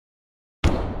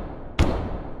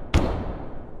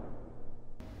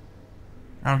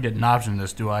I don't get an option in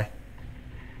this, do I?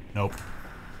 Nope.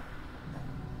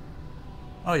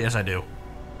 Oh, yes, I do.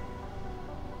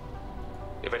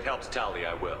 If it helps Tali,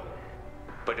 I will.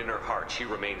 But in her heart, she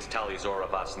remains Tali Zora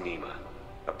Vas Nima,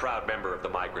 a proud member of the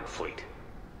migrant fleet.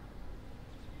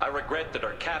 I regret that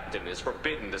our captain is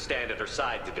forbidden to stand at her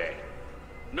side today.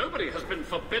 Nobody has been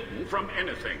forbidden from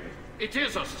anything. It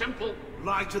is a simple...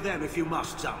 Lie to them if you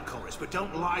must, Zalcoris, but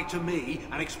don't lie to me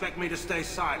and expect me to stay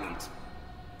silent.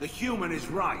 The human is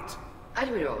right.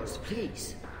 Admirals,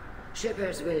 please.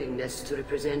 Shepard's willingness to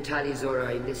represent Tali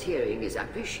Zora in this hearing is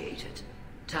appreciated.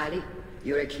 Tali,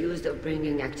 you're accused of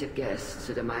bringing active guests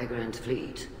to the migrant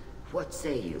fleet. What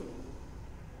say you?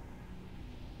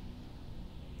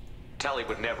 Tali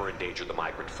would never endanger the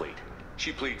migrant fleet.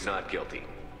 She pleads not guilty.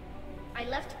 I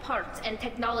left parts and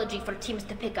technology for teams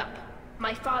to pick up.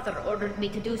 My father ordered me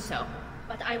to do so.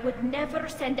 But I would never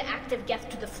send active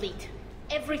guests to the fleet.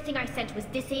 Everything I sent was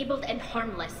disabled and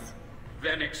harmless.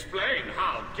 Then explain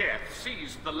how Geth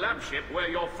seized the lab ship where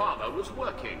your father was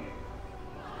working.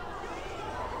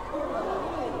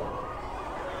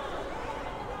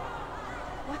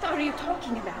 What are you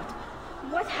talking about?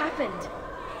 What happened?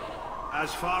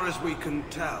 As far as we can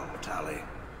tell, Tali,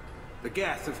 the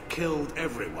Geth have killed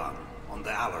everyone on the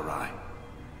Alarai.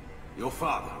 Your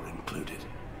father included.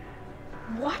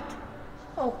 What?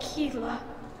 Oh, Keela.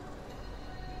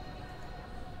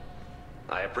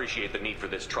 I appreciate the need for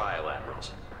this trial,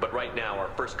 Admirals. But right now, our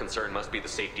first concern must be the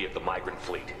safety of the migrant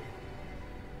fleet.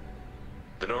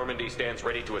 The Normandy stands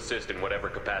ready to assist in whatever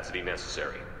capacity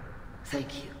necessary.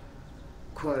 Thank you.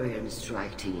 Quarry and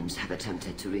strike teams have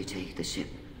attempted to retake the ship,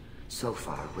 so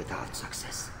far without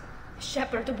success.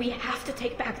 Shepard, we have to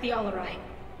take back the Alarai.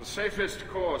 The safest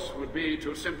course would be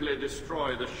to simply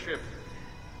destroy the ship.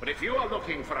 But if you are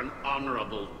looking for an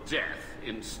honorable death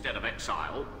instead of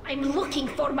exile... I'm looking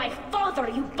for my father,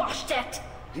 you bastet!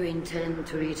 You intend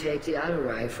to retake the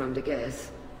Alarai from the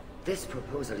Geth? This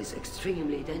proposal is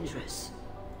extremely dangerous.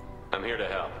 I'm here to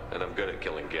help, and I'm good at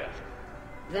killing Geth.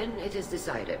 Then it is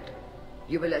decided.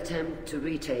 You will attempt to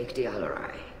retake the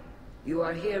Alarai. You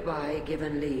are hereby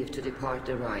given leave to depart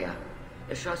the Raya.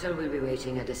 The shuttle will be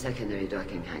waiting at the secondary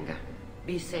docking hangar.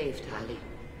 Be safe, Tali.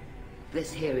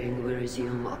 This hearing will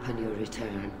resume upon your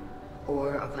return,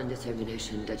 or upon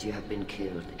determination that you have been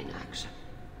killed in action.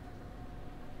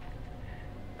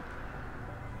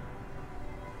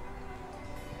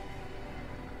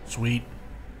 Sweet.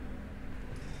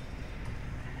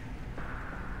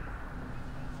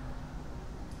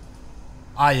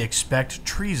 I expect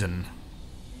treason.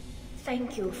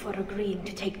 Thank you for agreeing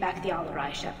to take back the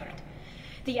Alarai, Shepard.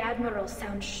 The Admiral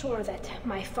sounds sure that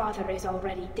my father is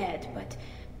already dead, but...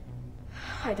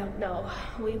 I don't know.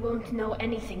 We won't know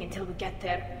anything until we get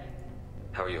there.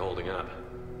 How are you holding up?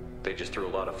 They just threw a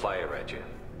lot of fire at you,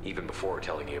 even before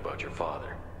telling you about your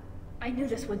father. I knew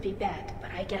this would be bad,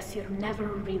 but I guess you're never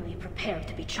really prepared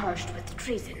to be charged with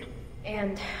treason.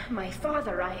 And my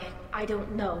father, I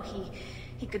don't know.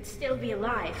 He could still be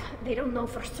alive. They don't know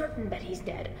for certain that he's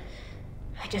dead.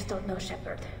 I just don't know,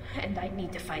 Shepard, and I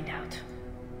need to find out.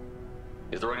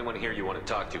 Is there anyone here you want to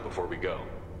talk to before we go?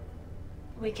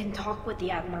 We can talk with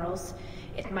the Admirals.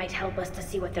 It might help us to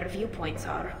see what their viewpoints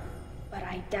are. But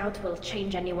I doubt we'll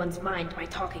change anyone's mind by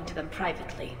talking to them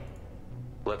privately.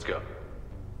 Let's go.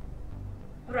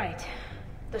 Right.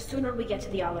 The sooner we get to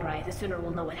the Alarai, the sooner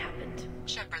we'll know what happened.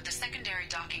 Shepard, the secondary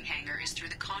docking hangar is through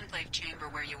the conclave chamber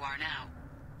where you are now.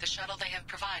 The shuttle they have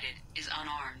provided is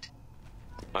unarmed.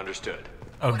 Understood.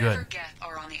 Oh, Whatever good. Geth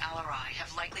are on the Alarai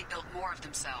have likely built more of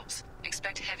themselves.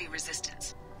 Expect heavy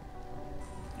resistance.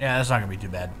 Yeah, that's not gonna be too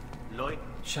bad. Lloyd?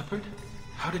 Shepard?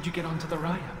 How did you get onto the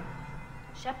Raya?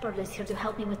 Shepard is here to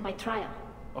help me with my trial.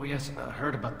 Oh yes, I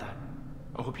heard about that.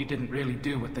 I hope you didn't really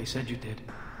do what they said you did.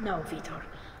 No, Vitor.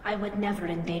 I would never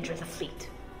endanger the fleet.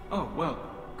 Oh, well,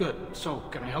 good. So,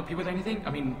 can I help you with anything?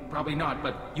 I mean, probably not,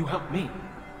 but you helped me.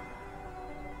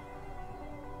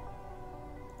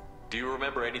 Do you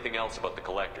remember anything else about the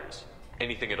Collectors?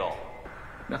 Anything at all?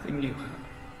 Nothing new.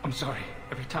 I'm sorry.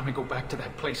 Every time I go back to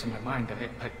that place in my mind,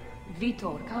 I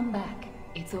Vitor, come back.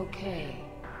 It's okay.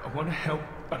 want to help,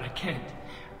 but I can't.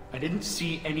 I didn't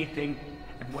see anything,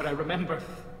 and what I remember...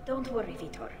 Don't worry,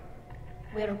 Vitor.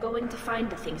 We're going to find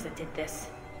the things that did this,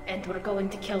 and we're going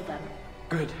to kill them.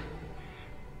 Good.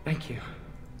 Thank you.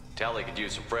 Tali could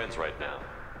use some friends right now.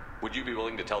 Would you be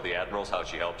willing to tell the Admirals how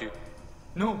she helped you?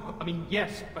 No, I mean,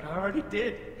 yes, but I already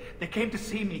did. They came to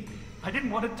see me. I didn't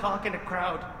want to talk in a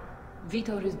crowd.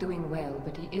 Vitor is doing well,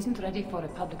 but he isn't ready for a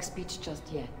public speech just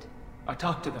yet. I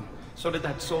talked to them. So did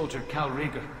that soldier, Cal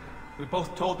Rieger. We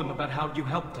both told them about how you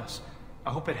helped us.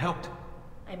 I hope it helped.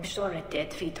 I'm sure it did,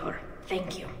 Vitor.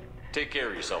 Thank you. Take care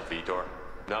of yourself, Vitor.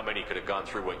 Not many could have gone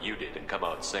through what you did and come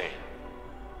out sane.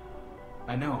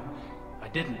 I know. I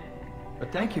didn't.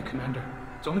 But thank you, Commander.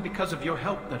 It's only because of your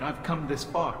help that I've come this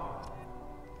far.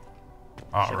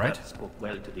 All right. Shepard spoke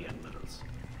well to the admirals.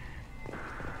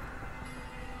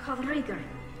 Calriger.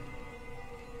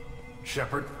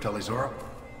 Shepard, Talizora,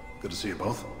 good to see you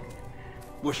both.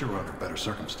 Wish you were under better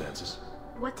circumstances.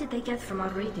 What did they get from our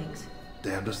readings?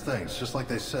 Damnedest things, just like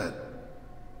they said.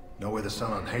 No way the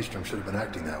sun on Haystrom should have been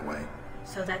acting that way.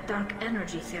 So that dark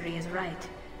energy theory is right.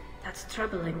 That's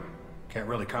troubling. Can't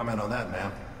really comment on that,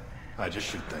 ma'am. I just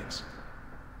shoot things.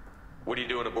 What are you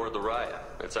doing aboard the Raya?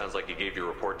 It sounds like you gave your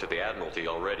report to the Admiralty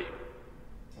already.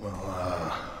 Well,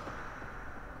 I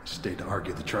stayed to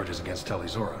argue the charges against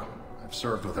Talizora. I've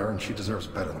served with her, and she deserves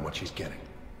better than what she's getting.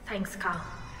 Thanks, Cal.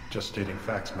 Just stating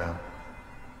facts, ma'am.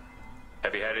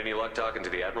 Have you had any luck talking to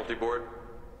the Admiralty Board?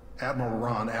 Admiral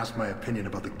Ron asked my opinion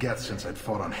about the Geth since I'd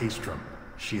fought on Haystrom.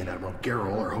 She and Admiral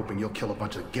Garrel are hoping you'll kill a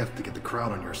bunch of Geth to get the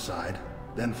crowd on your side,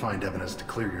 then find evidence to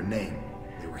clear your name.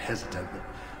 They were hesitant, but,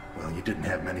 well, you didn't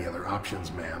have many other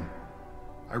options, ma'am.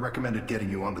 I recommended getting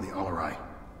you onto the Alarai.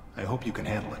 I hope you can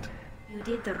handle it. You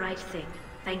did the right thing.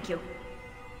 Thank you.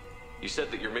 You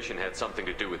said that your mission had something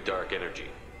to do with dark energy.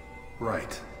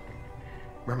 Right.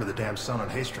 Remember the damn sun on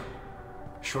Haystrom?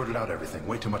 Shorted out everything.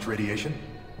 Way too much radiation?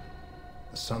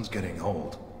 The sun's getting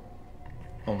old.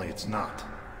 Only it's not.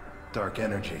 Dark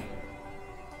energy.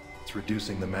 It's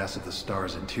reducing the mass of the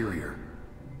star's interior.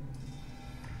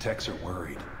 Techs are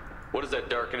worried. What does that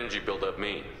dark energy buildup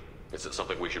mean? Is it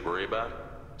something we should worry about?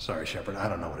 Sorry, Shepard, I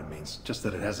don't know what it means. Just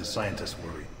that it has the scientists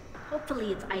worried.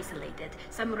 Hopefully it's isolated,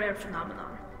 some rare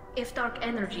phenomenon. If dark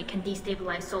energy can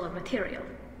destabilize solar material.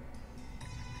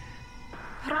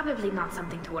 Probably not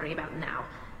something to worry about now.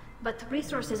 But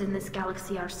resources in this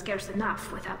galaxy are scarce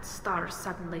enough without stars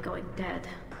suddenly going dead.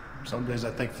 Some days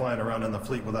I think flying around in the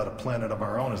fleet without a planet of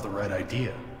our own is the right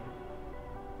idea.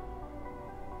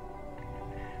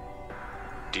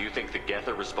 Do you think the Geth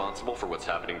are responsible for what's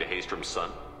happening to Haystrom's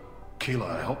sun? Keela,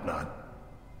 I hope not.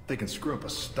 If they can screw up a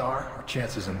star, our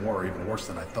chances in war are even worse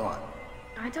than I thought.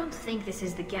 I don't think this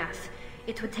is the Geth.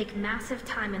 It would take massive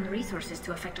time and resources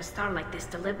to affect a star like this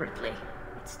deliberately.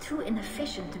 It's too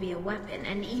inefficient to be a weapon,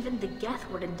 and even the Geth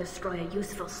wouldn't destroy a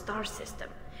useful star system.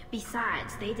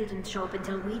 Besides, they didn't show up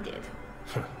until we did.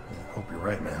 I hope you're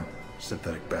right, man.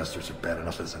 Synthetic bastards are bad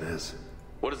enough as it is.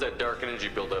 What does that dark energy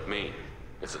buildup mean?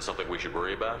 Is it something we should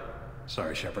worry about?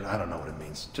 Sorry, Shepard, I don't know what it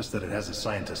means. Just that it has the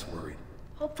scientists worried.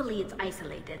 Hopefully it's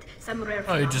isolated, some rare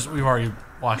Oh, we've already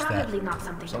watched that. Probably not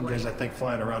something Some to worry days I think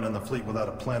flying around in the fleet without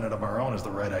a planet of our own is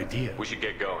the right idea. We should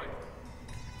get going.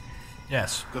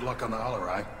 Yes. Good luck on the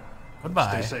Alarai.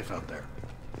 Goodbye. Stay safe out there.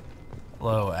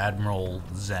 Hello, Admiral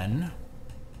Zen.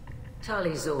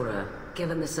 Talizora,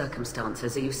 given the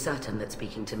circumstances, are you certain that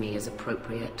speaking to me is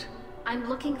appropriate? I'm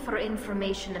looking for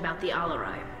information about the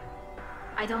Alarai.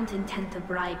 I don't intend to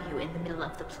bribe you in the middle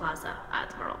of the plaza,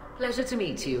 Admiral. Pleasure to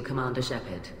meet you, Commander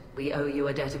Shepard. We owe you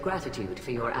a debt of gratitude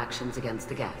for your actions against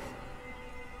the Geth.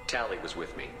 Tali was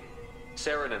with me.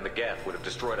 Saren and the Geth would have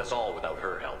destroyed us all without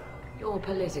her help. Your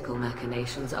political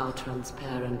machinations are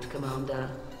transparent, Commander.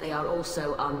 They are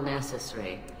also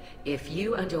unnecessary. If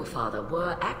you and your father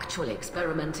were actually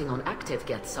experimenting on active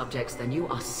Geth subjects, then you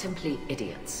are simply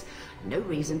idiots. No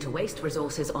reason to waste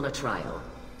resources on a trial.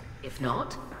 If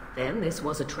not, then this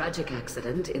was a tragic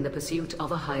accident in the pursuit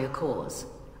of a higher cause.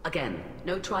 Again,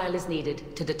 no trial is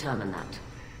needed to determine that.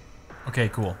 Okay,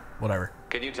 cool. Whatever.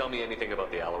 Can you tell me anything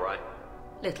about the Alarai?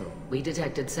 Little. We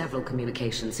detected several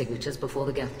communication signatures before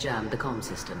the Geth jammed the comm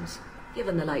systems.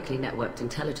 Given the likely networked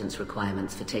intelligence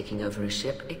requirements for taking over a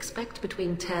ship, expect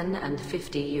between 10 and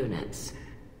 50 units.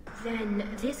 Then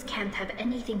this can't have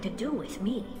anything to do with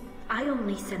me. I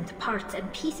only sent parts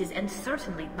and pieces, and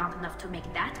certainly not enough to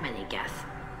make that many Geth.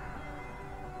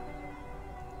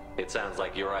 It sounds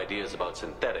like your ideas about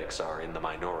synthetics are in the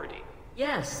minority.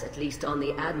 Yes, at least on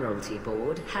the Admiralty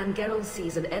board, Hangerel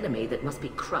sees an enemy that must be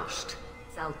crushed.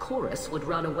 Zalcorus would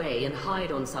run away and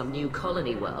hide on some new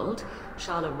colony world.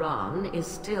 Shalaran is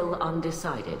still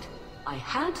undecided. I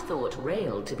had thought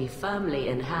Rael to be firmly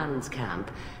in Han's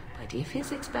camp, but if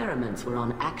his experiments were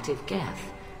on active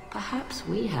Geth, perhaps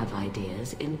we have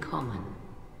ideas in common.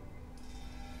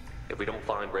 If we don't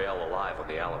find Rael alive on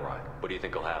the Alarai, what do you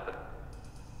think will happen?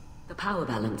 The power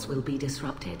balance will be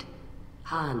disrupted.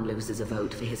 Han loses a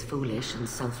vote for his foolish and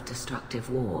self-destructive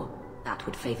war. That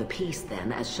would favor peace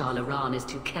then, as Shalaran is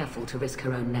too careful to risk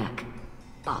her own neck.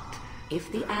 But if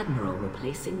the Admiral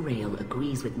replacing Rael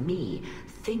agrees with me,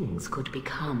 things could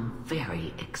become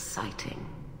very exciting.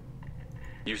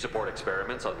 You support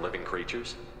experiments on living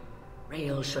creatures?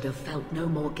 Rael should have felt no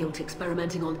more guilt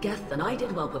experimenting on Geth than I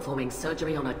did while performing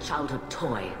surgery on a childhood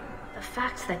toy. The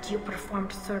fact that you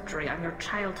performed surgery on your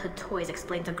childhood toys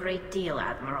explains a great deal,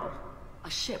 Admiral. A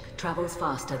ship travels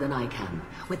faster than I can.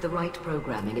 With the right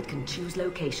programming, it can choose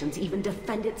locations, even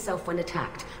defend itself when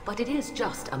attacked. But it is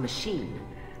just a machine.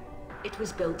 It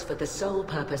was built for the sole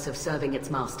purpose of serving its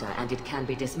master, and it can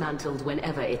be dismantled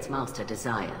whenever its master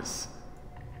desires.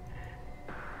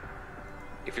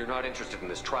 If you're not interested in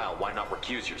this trial, why not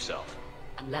recuse yourself?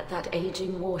 And let that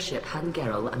aging warship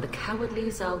Hangerel and the cowardly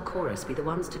Zalcorus be the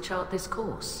ones to chart this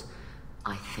course?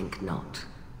 I think not.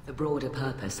 The broader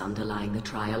purpose underlying the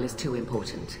trial is too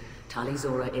important.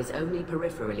 Talizora is only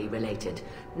peripherally related.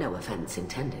 No offense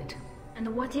intended.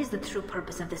 And what is the true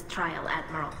purpose of this trial,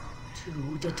 Admiral?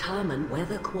 To determine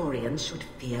whether Quarians should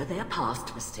fear their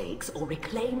past mistakes or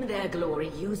reclaim their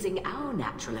glory using our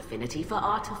natural affinity for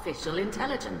artificial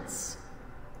intelligence.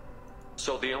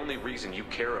 So the only reason you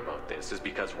care about this is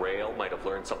because Rael might have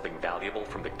learned something valuable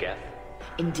from the Geth?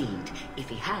 Indeed. If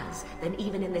he has, then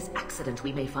even in this accident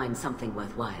we may find something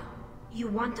worthwhile. You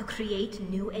want to create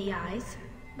new AIs?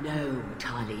 No,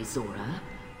 Talizora.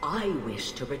 I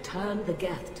wish to return the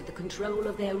Geth to the control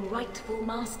of their rightful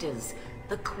masters,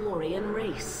 the Quarian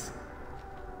race.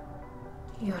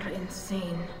 You're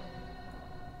insane.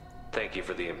 Thank you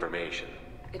for the information.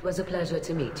 It was a pleasure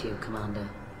to meet you, Commander.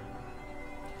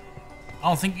 I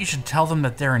don't think you should tell them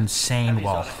that they're insane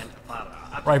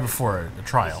right before the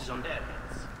trial.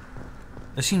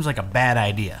 This seems like a bad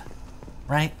idea,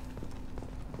 right?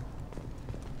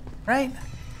 Right?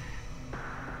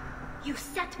 You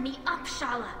set me up,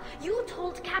 Shala. You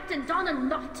told Captain Donna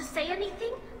not to say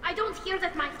anything? I don't hear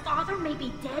that my father may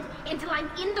be dead until I'm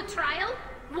in the trial?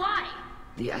 Why?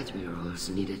 The admirals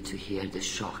needed to hear the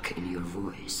shock in your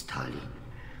voice, Tali.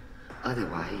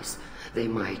 Otherwise, they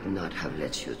might not have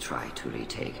let you try to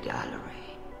retake the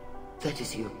Alarai. That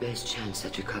is your best chance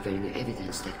at recovering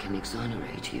evidence that can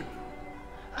exonerate you.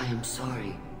 I am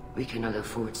sorry. We cannot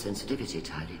afford sensitivity,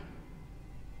 Tali.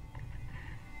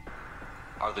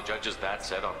 Are the judges that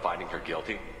set on finding her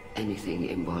guilty? Anything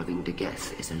involving the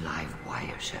Geth is a live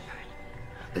wire, Shepard.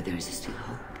 But there is still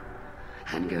hope.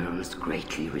 Hangerls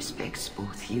greatly respects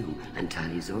both you and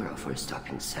Talizora for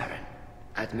stopping Saren.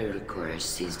 Admiral Koresh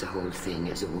sees the whole thing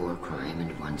as a war crime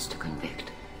and wants to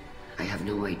convict. I have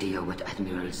no idea what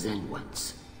Admiral Zen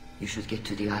wants. You should get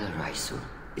to the Alarai soon.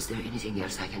 Is there anything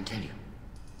else I can tell you?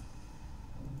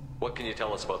 What can you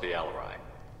tell us about the Alarai?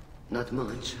 Not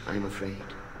much, I'm afraid.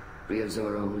 Real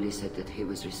Zoro only said that he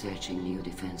was researching new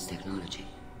defense technology.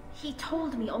 He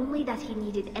told me only that he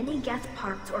needed any Geth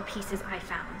parts or pieces I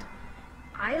found.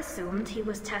 I assumed he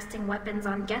was testing weapons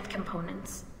on Geth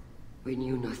components. We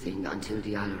knew nothing until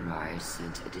the Alarai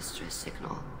sent a distress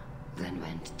signal, then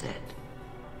went dead.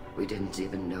 We didn't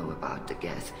even know about the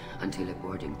Geth until a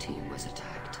boarding team was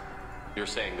attacked. You're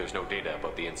saying there's no data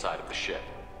about the inside of the ship?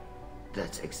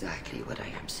 That's exactly what I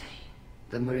am saying.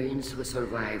 The Marines who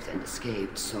survived and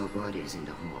escaped saw bodies in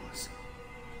the halls.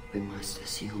 We must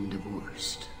assume the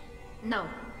worst. No,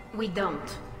 we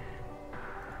don't.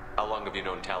 How long have you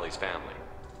known Tali's family?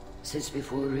 Since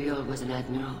before Real was an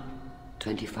admiral.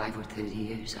 25 or 30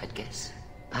 years, I'd guess.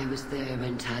 I was there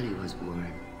when Tali was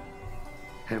born.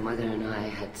 Her mother and I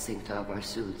had synced up our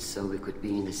suits so we could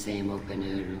be in the same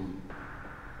open-air room.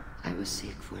 I was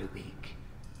sick for a week,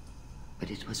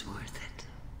 but it was worth it.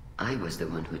 I was the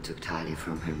one who took Tali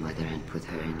from her mother and put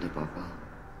her in the bubble.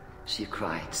 She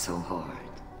cried so hard.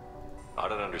 I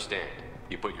don't understand.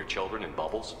 You put your children in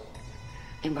bubbles?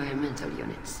 Environmental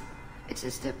units. It's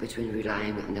a step between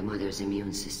relying on the mother's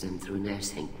immune system through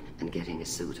nursing and getting a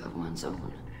suit of one's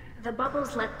own. The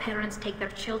bubbles let parents take their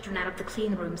children out of the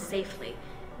clean rooms safely.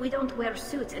 We don't wear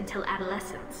suits until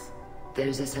adolescence.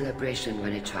 There's a celebration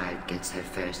when a child gets her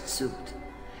first suit.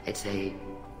 It's a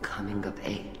coming of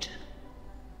age.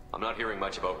 I'm not hearing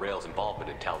much about Rael's involvement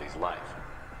in Tali's life.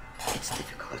 It's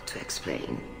difficult to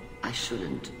explain. I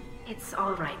shouldn't. It's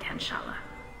all right, Anshala.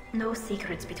 No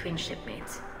secrets between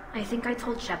shipmates. I think I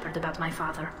told Shepard about my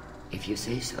father. If you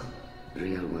say so.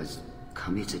 Rael was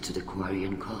committed to the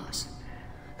Quarian cause.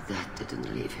 That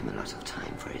didn't leave him a lot of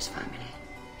time for his family.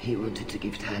 He wanted to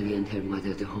give Tali and her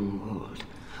mother the home world,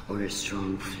 or a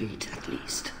strong fleet at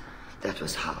least. That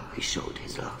was how he showed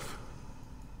his love.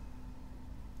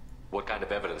 What kind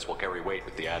of evidence will carry weight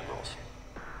with the admirals?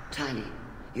 Tali,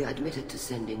 you admitted to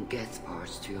sending Geth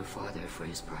parts to your father for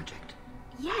his project.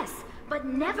 Yes, but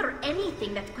never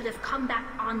anything that could have come back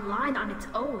online on its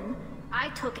own. I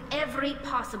took every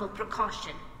possible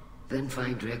precaution. Then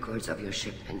find records of your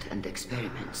shipment and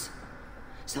experiments.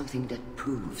 Something that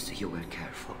proves you were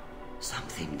careful.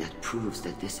 Something that proves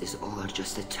that this is all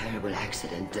just a terrible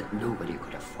accident that nobody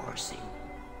could have foreseen.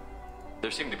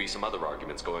 There seem to be some other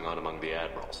arguments going on among the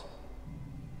admirals.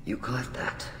 You caught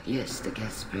that? Yes, the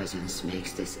Geth's presence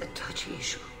makes this a touchy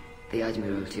issue. The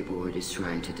Admiralty Board is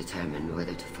trying to determine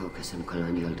whether to focus on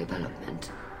colonial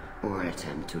development or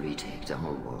attempt to retake the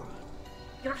home world.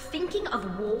 You're thinking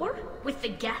of war? With the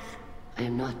Geth? I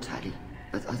am not, Tali,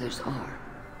 but others are.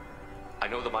 I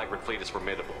know the migrant fleet is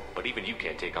formidable, but even you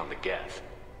can't take on the Geth.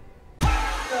 The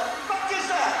fuck is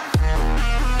that?